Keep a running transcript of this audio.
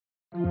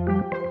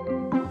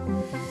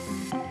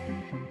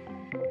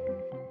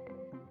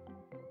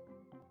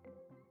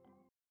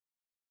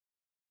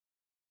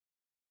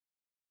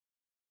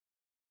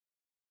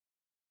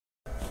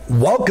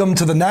Welcome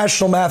to the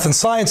National Math and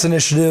Science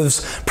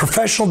Initiative's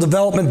Professional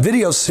Development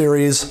video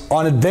series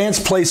on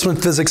Advanced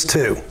Placement Physics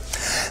 2.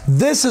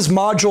 This is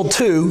Module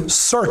 2,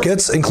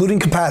 Circuits, including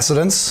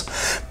capacitance.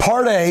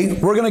 Part A,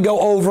 we're going to go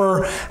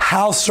over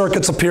how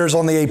circuits appears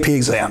on the AP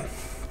exam.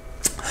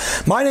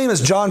 My name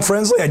is John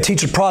Frensley. I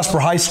teach at Prosper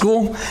High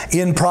School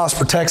in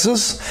Prosper,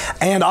 Texas,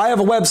 and I have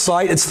a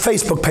website. It's a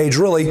Facebook page,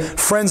 really,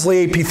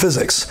 Frensley AP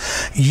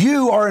Physics.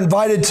 You are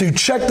invited to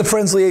check the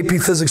Frensley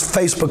AP Physics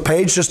Facebook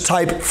page. Just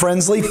type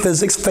Frensley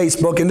Physics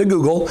Facebook into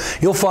Google.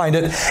 You'll find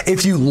it.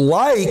 If you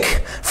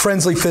like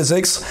Frensley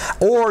Physics,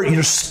 or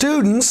your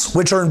students,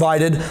 which are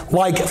invited,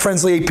 like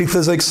Frensley AP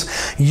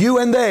Physics, you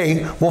and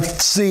they will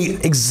see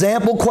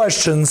example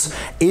questions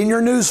in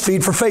your news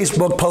feed for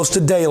Facebook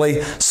posted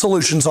daily,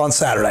 solutions on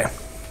Saturday.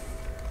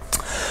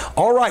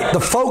 All right, the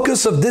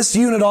focus of this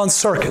unit on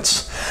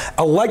circuits,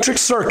 electric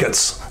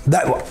circuits,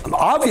 that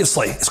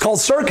obviously it's called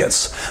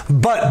circuits,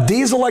 but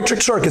these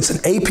electric circuits in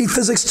AP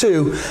Physics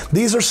 2,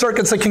 these are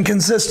circuits that can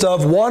consist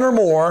of one or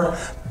more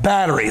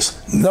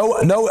batteries. No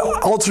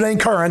alternating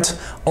current,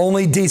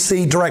 only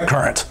DC direct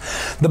current.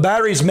 The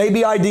batteries may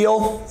be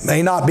ideal,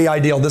 may not be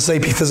ideal. This is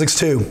AP Physics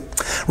 2.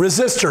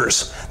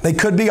 Resistors, they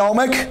could be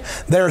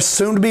ohmic. They're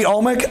assumed to be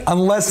ohmic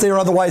unless they are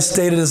otherwise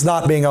stated as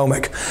not being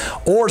ohmic.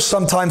 Or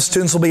sometimes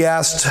students will be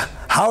asked,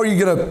 how are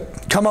you going to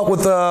come up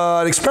with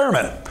an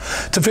experiment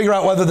to figure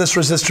out whether this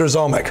resistor is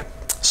ohmic?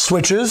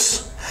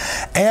 Switches,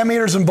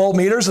 ammeters and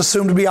voltmeters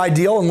assumed to be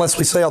ideal unless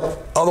we say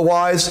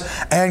otherwise,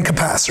 and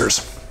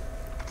capacitors.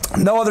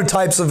 No other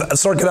types of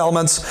circuit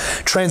elements,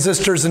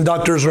 transistors,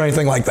 inductors, or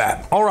anything like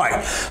that. All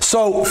right,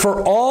 so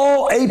for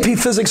all AP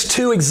Physics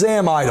 2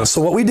 exam items, so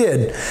what we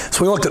did,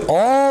 so we looked at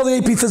all the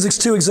AP Physics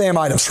 2 exam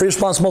items, free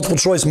response, multiple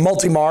choice,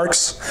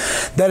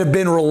 multi-marks, that have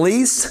been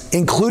released,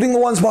 including the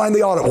ones behind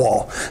the audit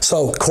wall.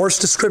 So course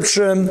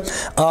description,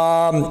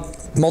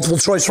 multiple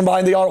choice from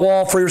behind the audit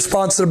wall, free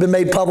response that have been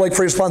made public,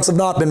 free response have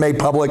not been made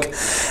public.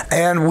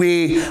 And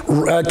we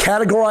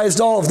categorized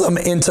all of them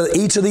into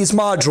each of these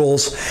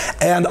modules.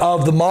 And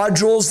of the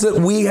modules that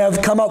we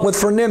have come up with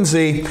for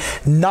NMSI,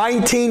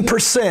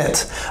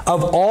 19%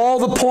 of all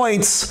the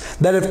points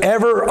that have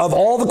ever, of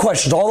all the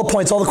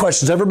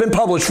questions ever been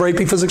published for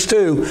AP Physics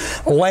 2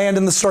 land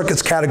in the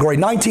circuits category.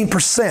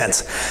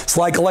 19%. It's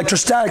like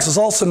electrostatics is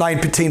also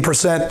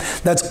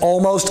 19%. That's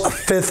almost a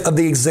fifth of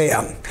the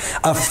exam.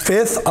 A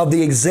fifth of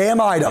the exam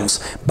items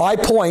by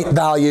point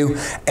value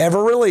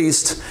ever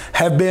released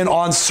have been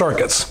on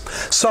circuits.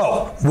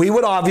 So we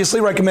would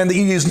obviously recommend that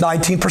you use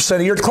 19%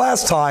 of your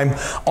class time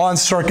on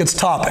circuits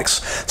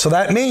topics. So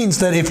that means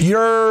that if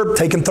you're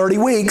taking 30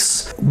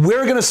 weeks,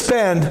 we're going to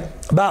spend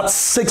about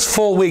 6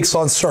 full weeks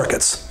on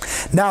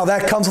circuits. Now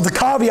that comes with a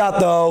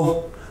caveat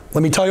though.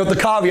 Let me tell you what the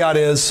caveat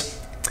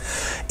is.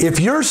 If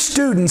your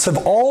students have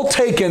all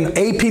taken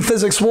AP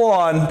Physics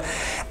 1,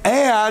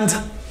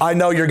 and I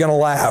know you're going to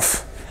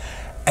laugh,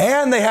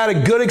 and they had a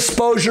good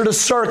exposure to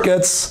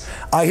circuits,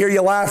 I hear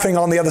you laughing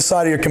on the other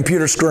side of your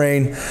computer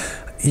screen.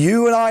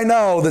 You and I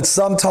know that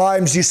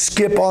sometimes you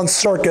skip on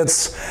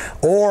circuits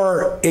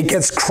or it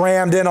gets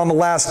crammed in on the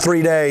last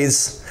 3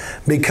 days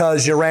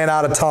because you ran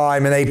out of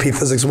time in AP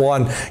Physics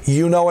 1.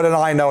 You know it and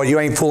I know it. You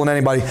ain't fooling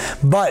anybody.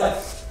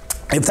 But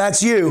if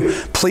that's you,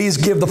 please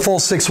give the full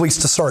 6 weeks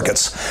to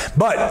circuits.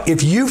 But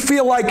if you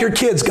feel like your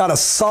kids got a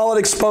solid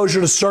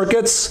exposure to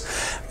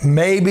circuits,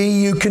 maybe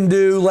you can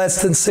do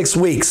less than 6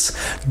 weeks.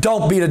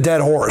 Don't beat a dead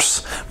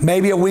horse.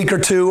 Maybe a week or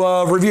two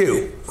of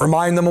review.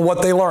 Remind them of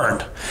what they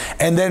learned.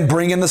 And then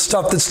bring in the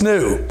stuff that's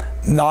new.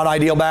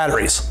 Non-ideal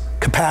batteries,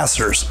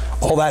 capacitors,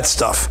 all that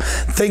stuff.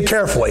 Think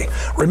carefully.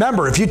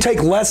 Remember, if you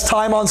take less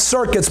time on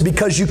circuits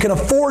because you can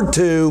afford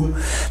to,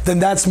 then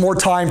that's more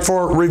time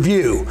for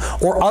review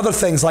or other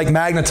things like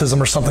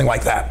magnetism or something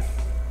like that.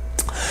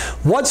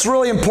 What's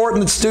really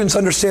important that students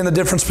understand the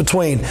difference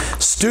between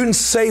students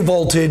say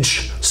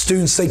voltage,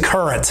 students say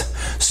current,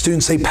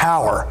 students say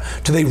power.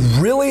 Do they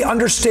really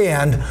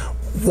understand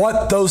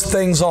what those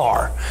things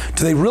are?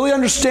 Do they really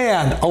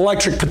understand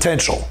electric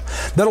potential?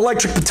 That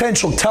electric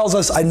potential tells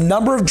us a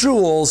number of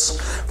joules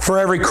for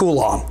every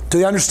coulomb. Do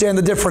they understand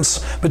the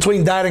difference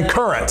between that and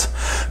current?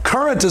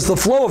 Current is the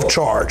flow of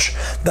charge,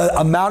 the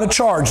amount of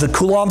charge, the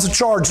coulombs of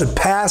charge that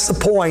pass the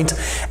point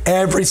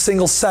every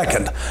single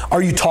second.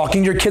 Are you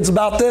talking to your kids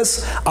about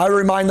this? I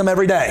remind them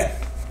every day.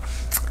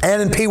 And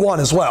in P1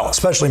 as well,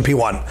 especially in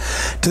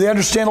P1. Do they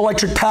understand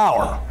electric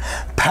power?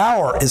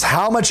 Power is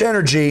how much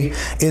energy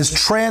is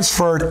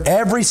transferred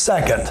every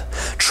second.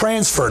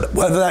 Transferred,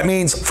 whether that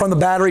means from the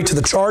battery to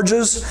the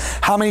charges,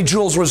 how many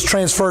joules was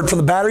transferred from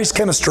the battery's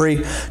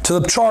chemistry to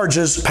the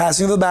charges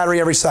passing to the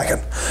battery every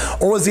second?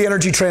 Or was the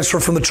energy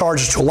transferred from the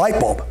charges to a light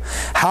bulb?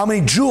 How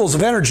many joules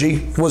of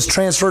energy was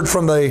transferred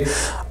from the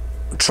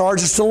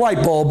charges to the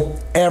light bulb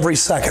every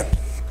second?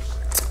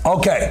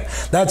 Okay,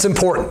 that's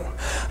important.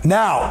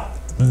 Now,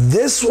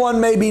 this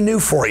one may be new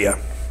for you.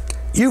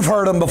 You've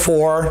heard them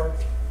before.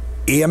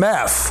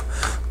 EMF,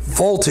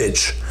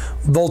 voltage,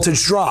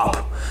 voltage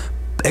drop,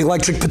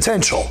 electric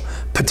potential,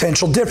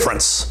 potential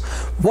difference.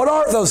 What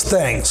are those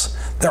things?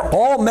 They're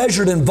all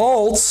measured in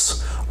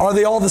volts. Are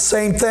they all the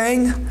same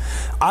thing?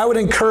 I would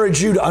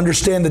encourage you to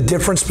understand the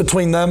difference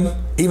between them,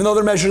 even though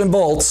they're measured in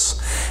volts,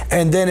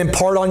 and then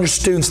impart on your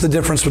students the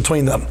difference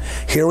between them.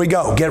 Here we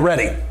go. Get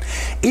ready.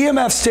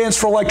 EMF stands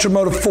for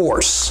electromotive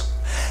force.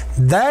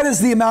 That is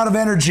the amount of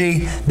energy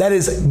that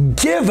is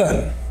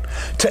given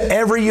to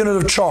every unit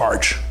of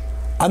charge.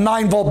 A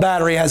 9-volt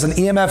battery has an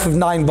EMF of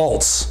 9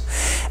 volts.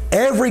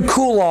 Every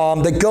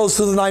coulomb that goes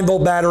through the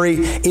 9-volt battery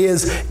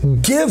is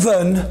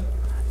given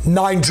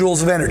 9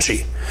 joules of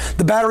energy.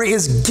 The battery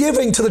is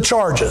giving to the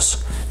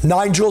charges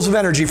 9 joules of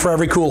energy for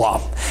every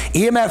coulomb.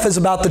 EMF is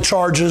about the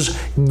charges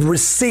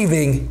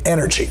receiving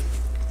energy.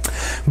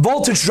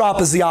 Voltage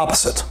drop is the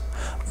opposite.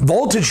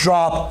 Voltage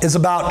drop is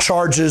about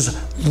charges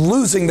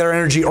losing their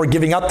energy or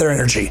giving up their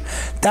energy.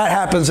 That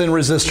happens in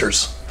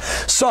resistors.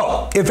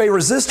 So, if a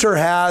resistor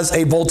has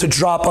a voltage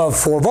drop of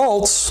 4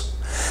 volts,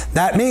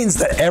 that means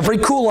that every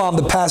coulomb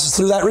that passes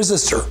through that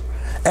resistor,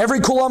 every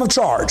coulomb of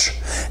charge,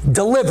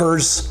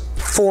 delivers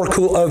 4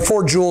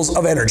 joules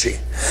of energy.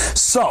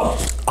 So,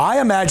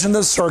 I imagine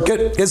this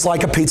circuit is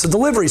like a pizza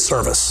delivery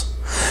service,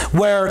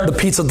 where the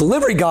pizza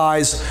delivery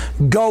guys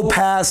go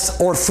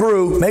past or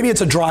through, maybe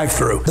it's a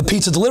drive-through. The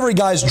pizza delivery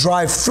guys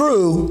drive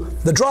through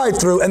the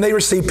drive-through and they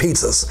receive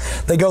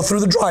pizzas. They go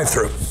through the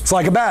drive-through. It's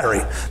like a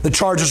battery. The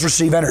charges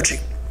receive energy.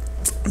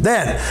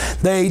 Then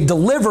they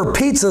deliver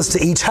pizzas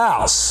to each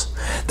house.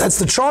 That's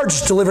the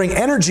charge delivering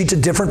energy to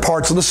different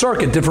parts of the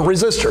circuit, different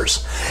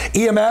resistors.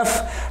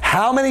 EMF,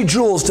 how many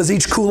joules does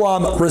each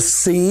coulomb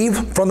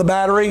receive from the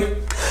battery?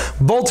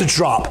 Voltage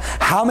drop,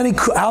 how many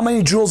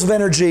joules of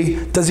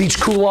energy does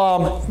each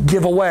coulomb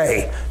give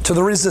away to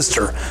the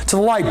resistor, to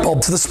the light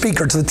bulb, to the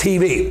speaker, to the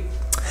TV?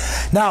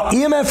 Now,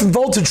 EMF and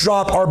voltage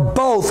drop are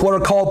both what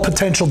are called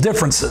potential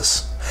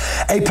differences.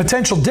 A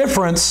potential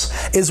difference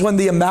is when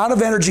the amount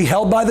of energy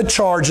held by the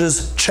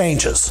charges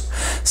changes.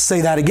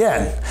 Say that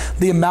again.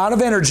 The amount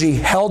of energy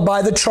held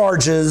by the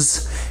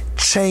charges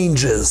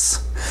changes.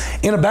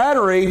 In a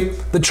battery,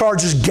 the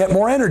charges get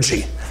more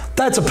energy.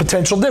 That's a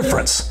potential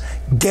difference,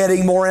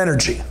 getting more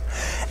energy.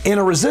 In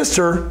a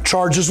resistor,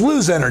 charges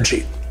lose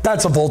energy.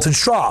 That's a voltage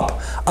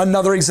drop.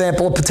 Another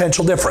example of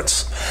potential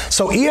difference.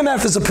 So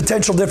EMF is a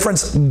potential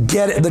difference,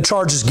 the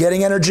charge is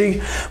getting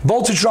energy.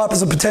 Voltage drop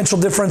is a potential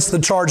difference, the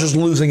charge is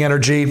losing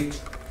energy.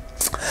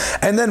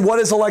 And then what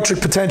is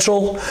electric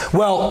potential?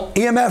 Well,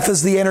 EMF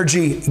is the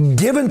energy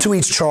given to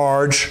each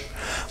charge.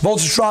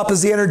 Voltage drop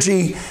is the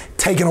energy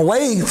taken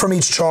away from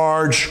each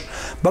charge.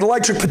 But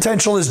electric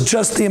potential is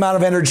just the amount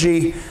of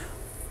energy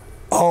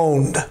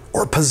owned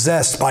or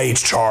possessed by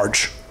each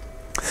charge.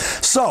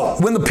 So,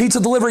 when the pizza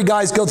delivery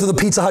guys go through the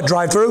Pizza Hut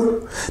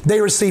drive-thru,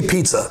 they receive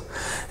pizza.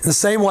 In the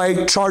same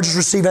way, charges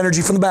receive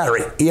energy from the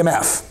battery,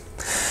 EMF.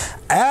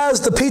 As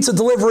the pizza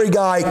delivery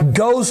guy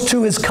goes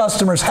to his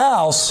customer's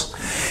house,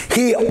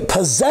 he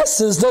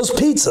possesses those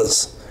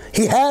pizzas.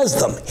 He has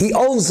them. He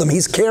owns them.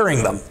 He's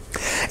carrying them.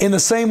 In the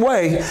same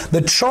way,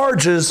 the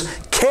charges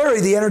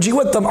carry the energy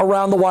with them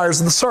around the wires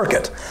of the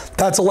circuit.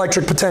 That's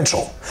electric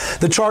potential.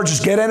 The charges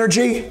get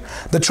energy,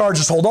 the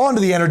charges hold on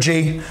to the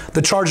energy,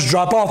 the charges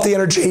drop off the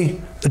energy,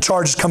 the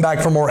charges come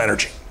back for more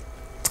energy.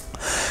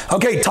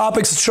 Okay,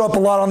 topics that show up a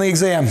lot on the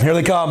exam. Here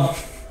they come.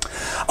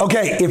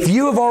 Okay, if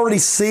you have already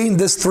seen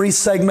this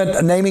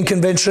 3-segment naming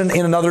convention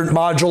in another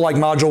module like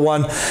Module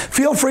 1,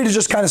 feel free to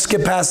just kind of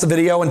skip past the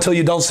video until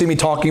you don't see me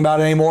talking about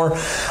it anymore.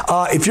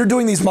 If you're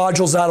doing these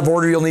modules out of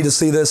order, you'll need to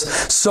see this.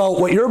 So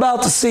what you're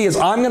about to see is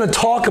I'm going to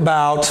talk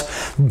about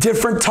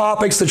different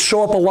topics that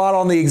show up a lot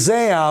on the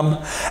exam,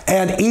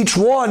 and each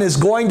one is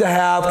going to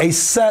have a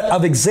set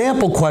of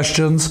example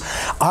questions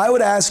I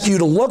would ask you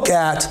to look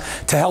at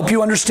to help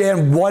you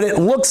understand what it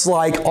looks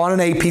like on an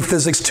AP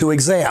Physics 2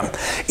 exam.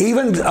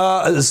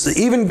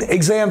 Even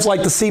exams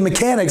like the C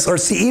Mechanics or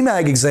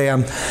CEMAG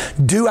exam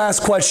do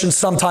ask questions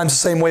sometimes the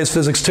same way as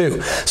Physics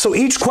 2. So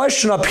each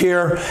question up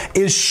here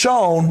is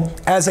shown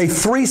as a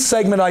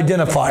 3-segment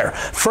identifier.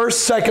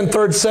 First, second,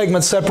 third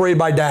segment separated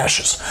by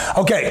dashes.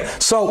 Okay,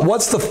 so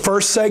what's the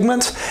first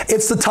segment?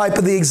 It's the type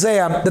of the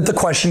exam that the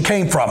question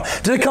came from.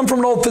 Did it come from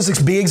an old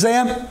Physics B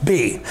exam?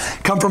 B.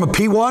 Come from a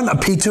P1, a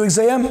P2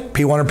 exam?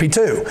 P1 or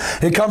P2.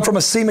 Did it come from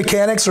a C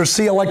Mechanics or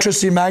C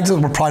Electricity and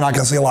Magnetism? We're probably not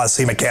going to see a lot of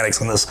C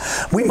Mechanics in this.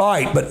 We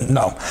might, but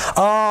no.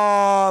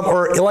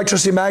 Or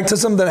electricity and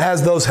magnetism, that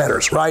has those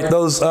headers, right?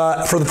 Those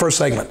for the first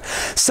segment.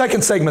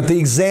 Second segment, the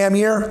exam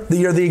year, the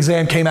year the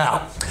exam came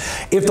out.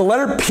 If the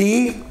letter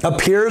P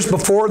appears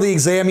before the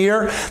exam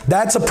year,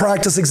 that's a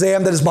practice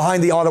exam that is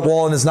behind the audit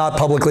wall and is not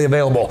publicly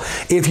available.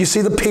 If you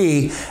see the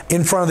P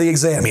in front of the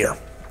exam year.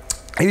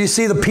 If you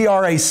see the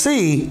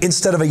PRAC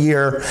instead of a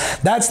year,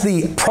 that's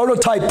the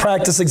prototype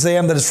practice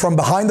exam that is from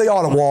behind the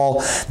audit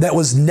wall that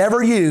was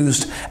never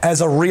used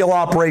as a real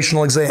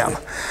operational exam.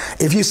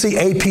 If you see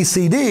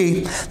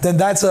APCD, then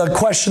that's a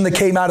question that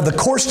came out of the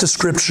course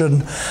description,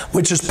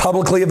 which is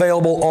publicly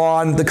available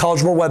on the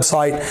College Board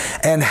website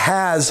and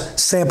has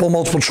sample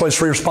multiple choice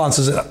free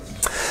responses in it.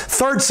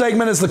 Third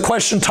segment is the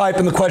question type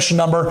and the question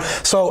number.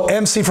 So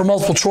MC for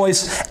multiple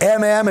choice,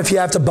 MM if you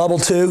have to bubble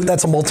 2,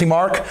 that's a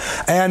multi-mark,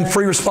 and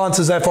free response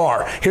is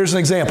FR. Here's an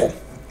example.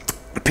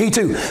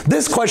 P2.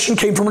 This question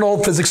came from an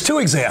old Physics 2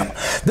 exam.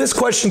 This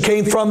question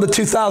came from the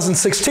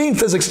 2016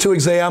 Physics 2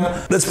 exam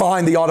that's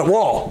behind the audit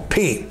wall.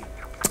 P.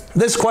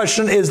 This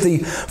question is the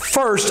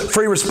first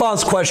free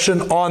response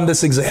question on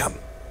this exam.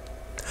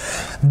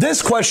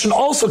 This question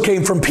also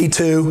came from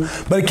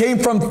P2, but it came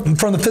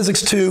from the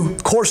Physics 2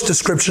 course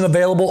description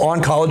available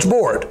on College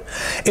Board.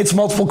 It's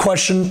multiple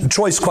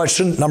choice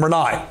question number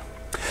 9.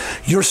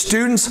 Your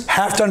students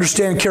have to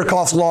understand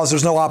Kirchhoff's laws.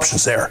 There's no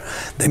options there.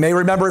 They may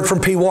remember it from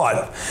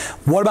P1.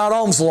 What about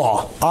Ohm's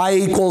law? I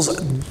equals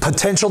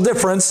potential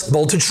difference,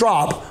 voltage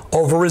drop,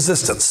 over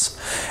resistance.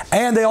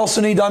 And they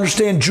also need to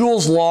understand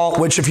Joule's law,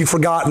 which if you've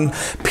forgotten,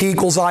 P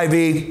equals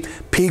IV,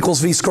 P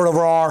equals V squared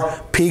over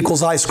R, P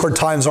equals I squared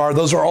times R.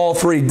 Those are all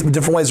 3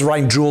 different ways of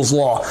writing Joule's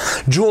law.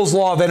 Joule's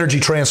law of energy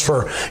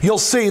transfer. You'll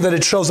see that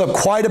it shows up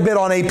quite a bit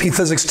on AP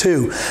Physics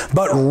 2,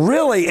 but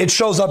really it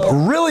shows up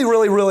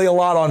really a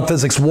lot on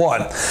Physics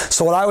 1.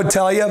 So what I would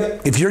tell you,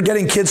 if you're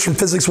getting kids from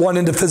Physics 1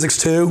 into Physics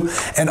 2,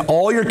 and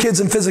all your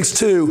kids in Physics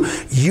 2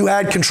 you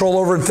had control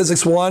over in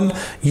Physics 1,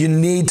 you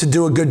need to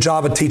do a good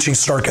job of teaching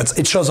circuits.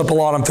 It shows up a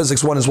lot on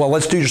Physics 1 as well.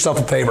 Let's do yourself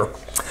a favor.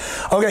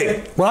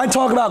 Okay, when I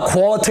talk about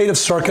qualitative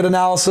circuit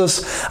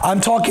analysis, I'm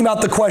talking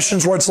about the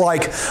questions where it's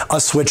like a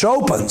switch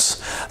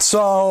opens.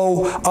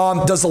 So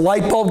does the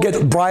light bulb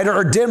get brighter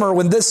or dimmer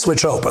when this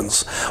switch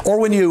opens? Or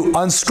when you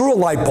unscrew a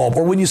light bulb,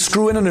 or when you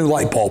screw in a new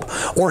light bulb?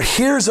 Or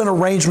here's an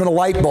arrangement of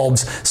light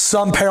bulbs,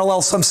 some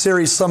parallel, some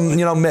series, some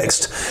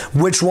mixed.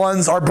 Which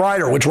ones are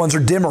brighter? Which ones are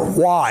dimmer?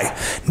 Why?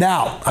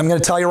 Now, I'm going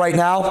to tell you right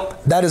now,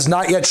 that has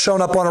not yet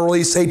shown up on a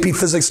released AP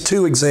Physics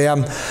 2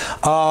 exam,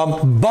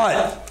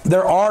 but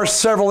there are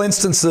several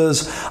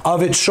instances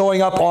of it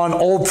showing up on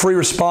old free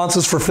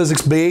responses for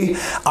Physics B.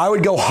 I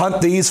would go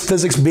hunt these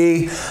Physics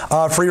B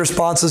free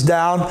responses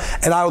down,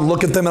 and I would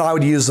look at them and I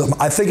would use them.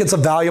 I think it's a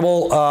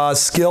valuable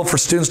skill for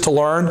students to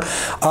learn,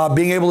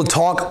 being able to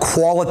talk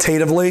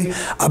qualitatively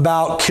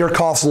about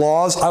Kirchhoff's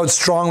laws. I would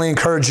strongly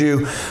encourage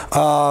you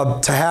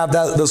to have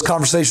those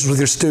conversations with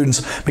your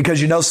students,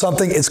 because you know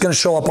something, it's going to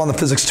show up on the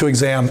Physics 2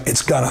 exam.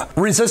 It's gonna.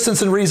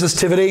 Resistance and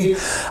resistivity,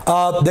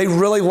 they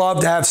really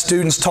love to have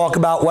students talk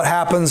about what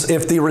happens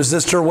if the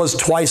resistor was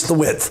twice the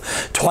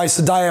width, twice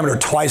the diameter,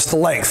 twice the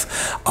length.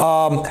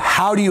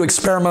 How do you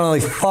experimentally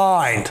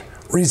find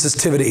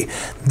resistivity?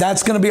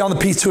 That's going to be on the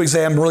P2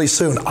 exam really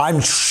soon. I'm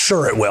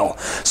sure it will.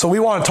 So we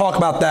want to talk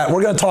about that.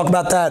 We're going to talk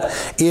about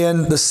that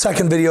in the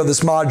second video of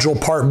this module,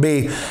 Part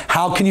B.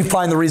 How can you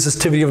find the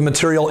resistivity of a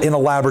material in a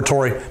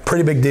laboratory?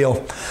 Pretty big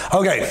deal.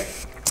 Okay.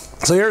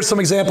 So here's some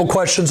example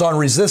questions on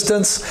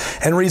resistance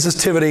and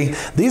resistivity.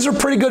 These are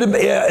pretty good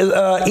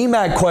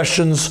EMAG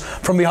questions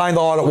from behind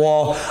the audit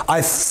wall.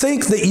 I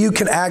think that you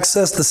can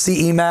access the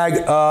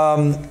CEMAG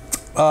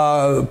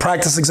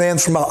practice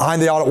exams from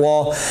behind the audit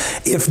wall.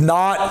 If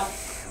not,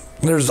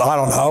 I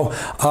don't know.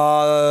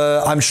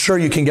 I'm sure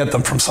you can get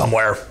them from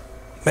somewhere.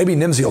 Maybe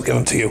NMSI will give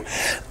them to you.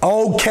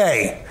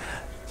 Okay.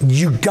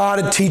 You got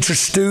to teach your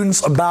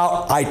students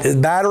about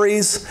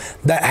batteries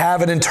that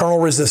have an internal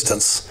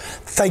resistance.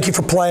 Thank you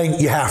for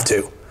playing. You have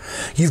to.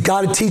 You've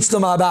got to teach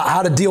them about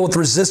how to deal with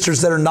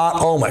resistors that are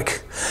not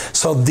ohmic.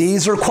 So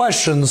these are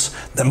questions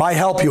that might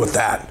help you with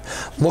that.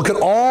 Look at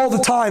all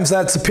the times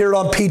that's appeared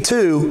on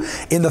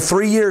P2 in the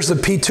 3 years that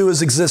P2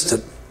 has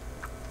existed.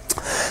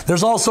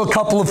 There's also a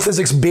couple of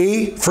Physics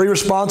B free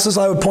responses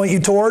I would point you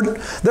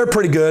toward. They're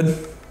pretty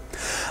good.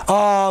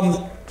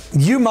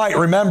 You might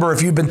remember,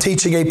 if you've been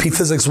teaching AP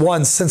Physics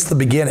 1 since the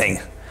beginning,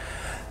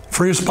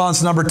 free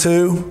response number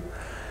 2,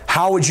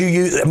 how would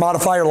you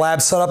modify your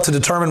lab setup to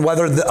determine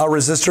whether a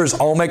resistor is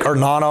ohmic or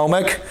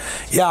non-ohmic?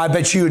 Yeah, I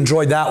bet you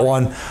enjoyed that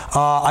one.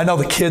 I know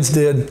the kids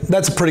did.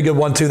 That's a pretty good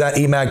one too, that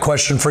EMAG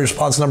question, free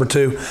response number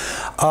 2.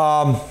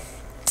 All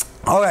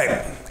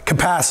right,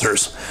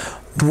 capacitors.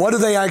 What do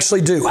they actually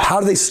do? How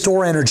do they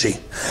store energy?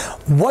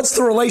 What's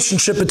the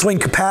relationship between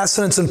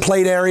capacitance and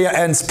plate area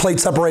and plate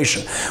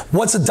separation?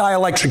 What's a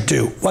dielectric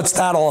do? What's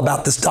that all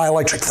about, this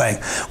dielectric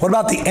thing? What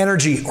about the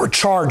energy or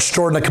charge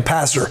stored in a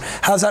capacitor?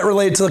 How's that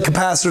related to the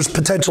capacitor's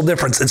potential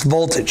difference, its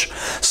voltage?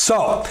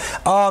 So,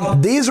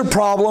 these are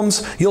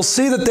problems. You'll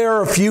see that there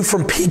are a few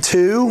from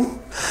P2,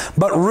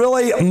 but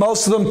really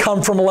most of them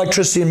come from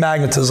electricity and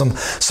magnetism.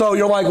 So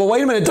you're like, well,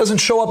 wait a minute, it doesn't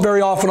show up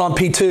very often on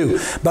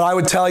P2. But I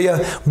would tell you,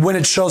 when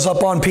it shows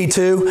up on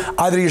P2,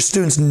 either your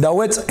students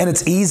know it and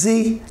it's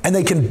easy and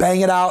they can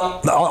bang it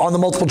out on the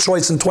multiple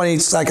choice in 20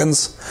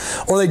 seconds,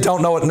 or they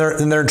don't know it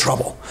and they're in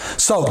trouble.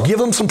 So give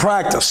them some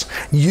practice.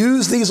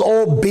 Use these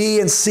old B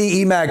and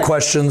C EMAG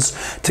questions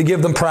to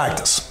give them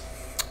practice.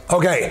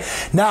 Okay,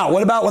 now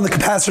what about when the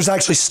capacitor is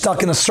actually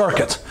stuck in a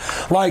circuit?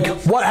 Like,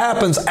 what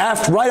happens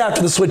right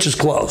after the switch is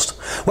closed?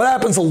 What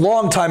happens a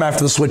long time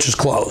after the switch is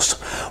closed?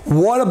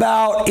 What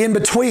about in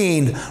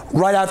between,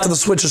 right after the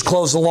switch is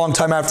closed, a long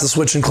time after the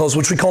switch is closed,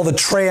 which we call the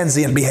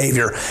transient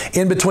behavior,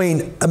 in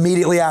between,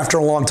 immediately after,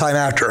 a long time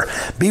after?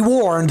 Be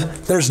warned,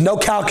 there's no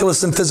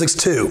calculus in Physics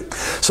 2.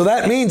 So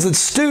that means that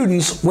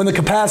students, when the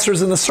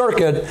capacitor's in the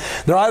circuit,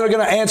 they're either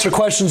going to answer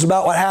questions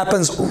about what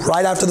happens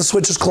right after the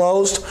switch is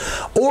closed,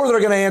 or they're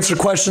going to answer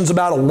questions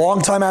about a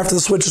long time after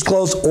the switch is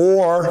closed,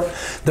 or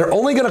they're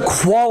only going to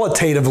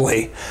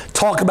qualitatively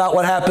talk about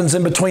what happens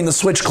in between the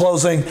switch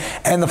closing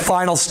and the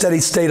final steady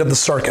state of the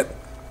circuit.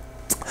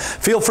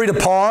 Feel free to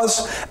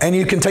pause, and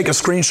you can take a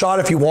screenshot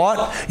if you want.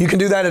 You can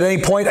do that at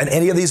any point in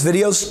any of these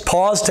videos.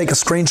 Pause, take a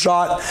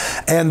screenshot,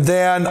 and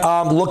then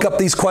look up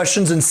these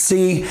questions and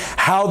see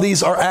how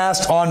these are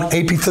asked on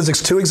AP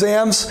Physics 2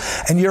 exams.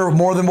 And you're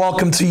more than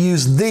welcome to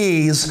use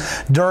these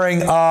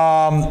during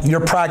your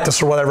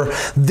practice or whatever.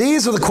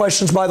 These are the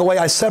questions, by the way,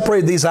 I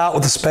separated these out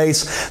with a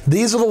space.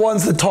 These are the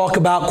ones that talk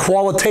about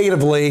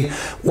qualitatively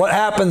what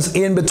happens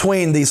in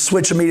between the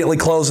switch immediately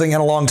closing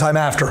and a long time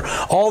after.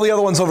 All the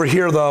other ones over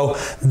here, though,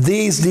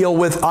 these deal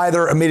with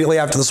either immediately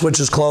after the switch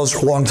is closed or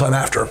a long time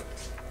after.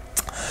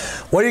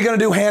 What are you going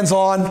to do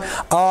hands-on?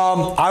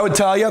 I would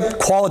tell you,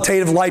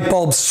 qualitative light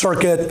bulb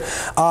circuit,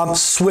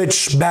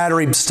 switch,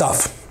 battery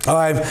stuff. All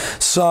right,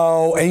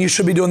 so, and you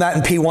should be doing that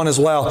in P1 as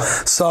well.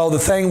 So the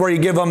thing where you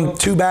give them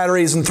 2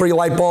 batteries and 3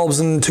 light bulbs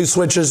and 2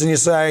 switches, and you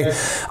say,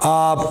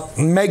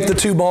 make the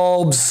 2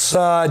 bulbs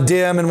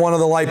dim and 1 of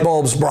the light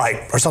bulbs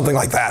bright, or something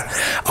like that.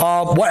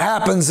 What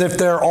happens if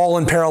they're all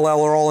in parallel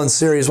or all in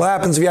series? What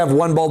happens if you have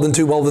 1 bulb and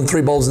 2 bulbs and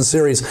 3 bulbs in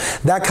series?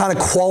 That kind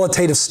of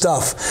qualitative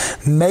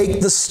stuff. Make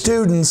the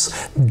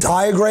students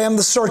diagram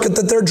the circuit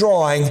that they're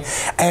drawing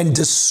and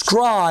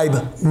describe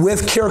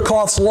with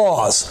Kirchhoff's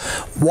laws.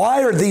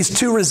 Why are these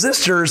 2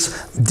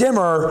 resistors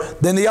dimmer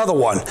than the other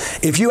one?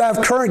 If you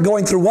have current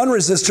going through 1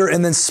 resistor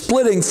and then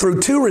splitting through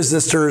 2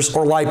 resistors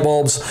or light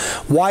bulbs,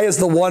 why is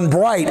the 1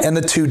 bright and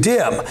the 2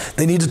 dim?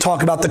 They need to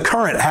talk about the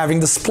current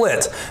having the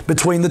split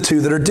between the 2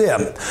 that are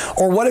dim.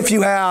 Or what if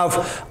you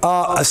have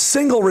a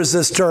single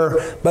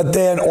resistor but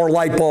then, or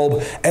light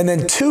bulb, and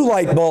then 2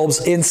 light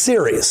bulbs in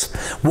series?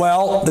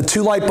 Well, the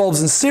 2 light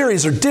bulbs in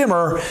series are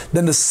dimmer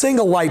than the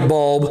single light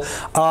bulb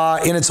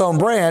in its own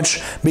branch,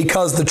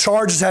 because the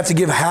charges have to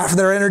give half of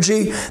their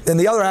energy, then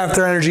the other half of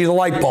their energy to the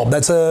light bulb.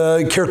 That's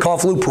a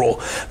Kirchhoff loop rule.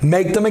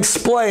 Make them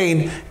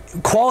explain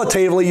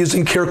qualitatively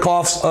using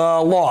Kirchhoff's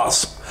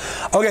laws.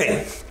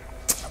 Okay.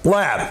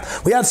 Lab.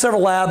 We had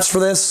several labs for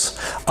this.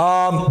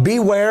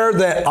 Beware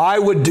that I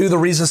would do the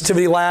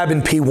resistivity lab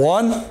in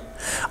P1.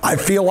 I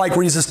feel like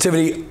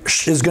resistivity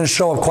is going to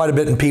show up quite a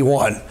bit in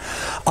P1.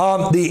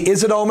 The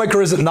is it ohmic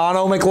or is it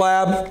non-ohmic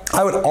lab,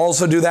 I would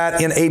also do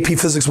that in AP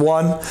Physics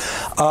 1.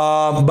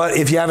 But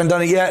if you haven't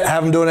done it yet,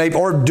 have them do an AP,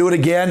 or do it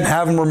again,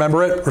 have them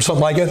remember it, or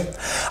something like it.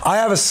 I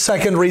have a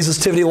second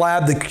resistivity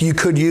lab that you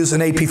could use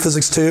in AP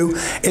Physics 2.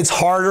 It's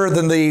harder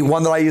than the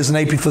one that I use in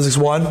AP Physics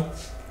 1.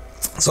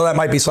 So that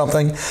might be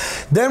something.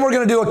 Then we're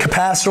going to do a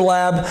capacitor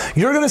lab.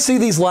 You're going to see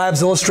these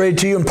labs illustrated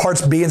to you in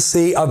parts B and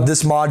C of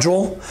this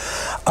module.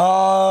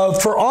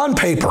 For on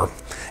paper,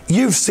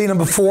 you've seen them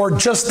before,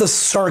 just the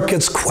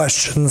circuits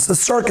questions, the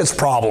circuits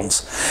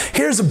problems.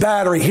 Here's a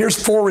battery,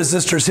 here's 4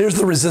 resistors, here's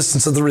the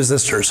resistance of the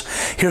resistors.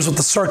 Here's what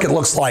the circuit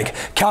looks like.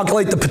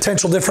 Calculate the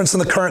potential difference in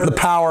the current and the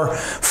power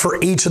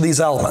for each of these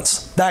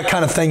elements. That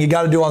kind of thing you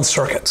got to do on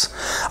circuits,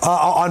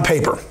 on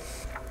paper.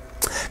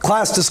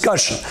 Class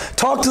discussion.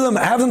 Talk to them,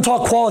 have them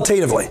talk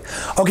qualitatively.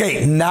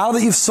 Okay, now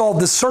that you've solved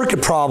this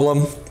circuit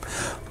problem,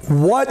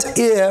 what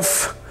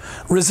if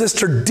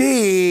resistor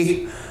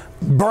D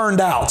burned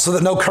out so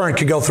that no current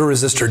could go through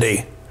resistor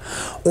D?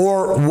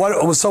 Or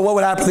what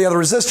would happen to the other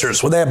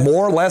resistors? Would they have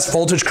more or less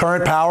voltage,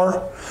 current, power?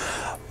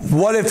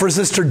 What if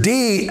resistor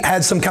D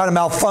had some kind of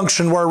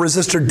malfunction where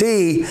resistor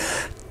D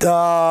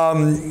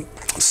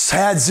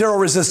had 0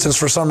 resistance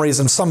for some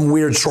reason, some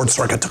weird short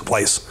circuit took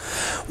place?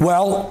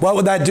 Well, what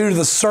would that do to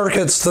the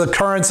circuits, the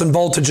currents and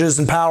voltages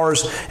and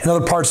powers in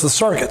other parts of the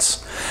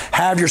circuits?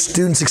 Have your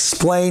students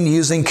explain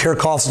using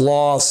Kirchhoff's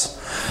laws.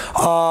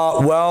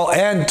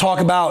 And talk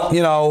about,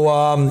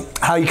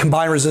 how you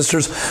combine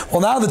resistors.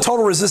 Well, now the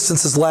total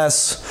resistance is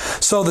less,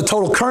 so the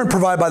total current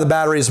provided by the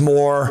battery is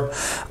more,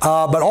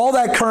 but all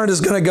that current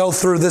is going to go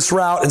through this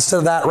route instead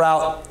of that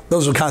route.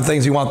 Those are the kind of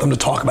things you want them to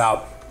talk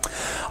about.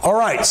 All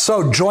right,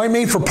 so join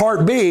me for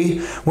part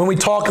B when we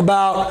talk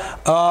about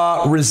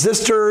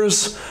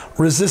resistors,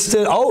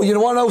 oh, you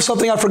want to know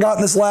something I forgot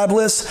in this lab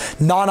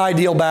list?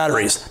 Non-ideal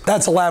batteries.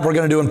 That's a lab we're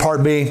going to do in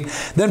part B.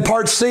 Then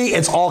part C,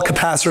 it's all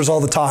capacitors all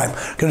the time.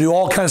 Going to do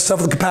all kinds of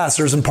stuff with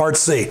capacitors in part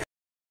C.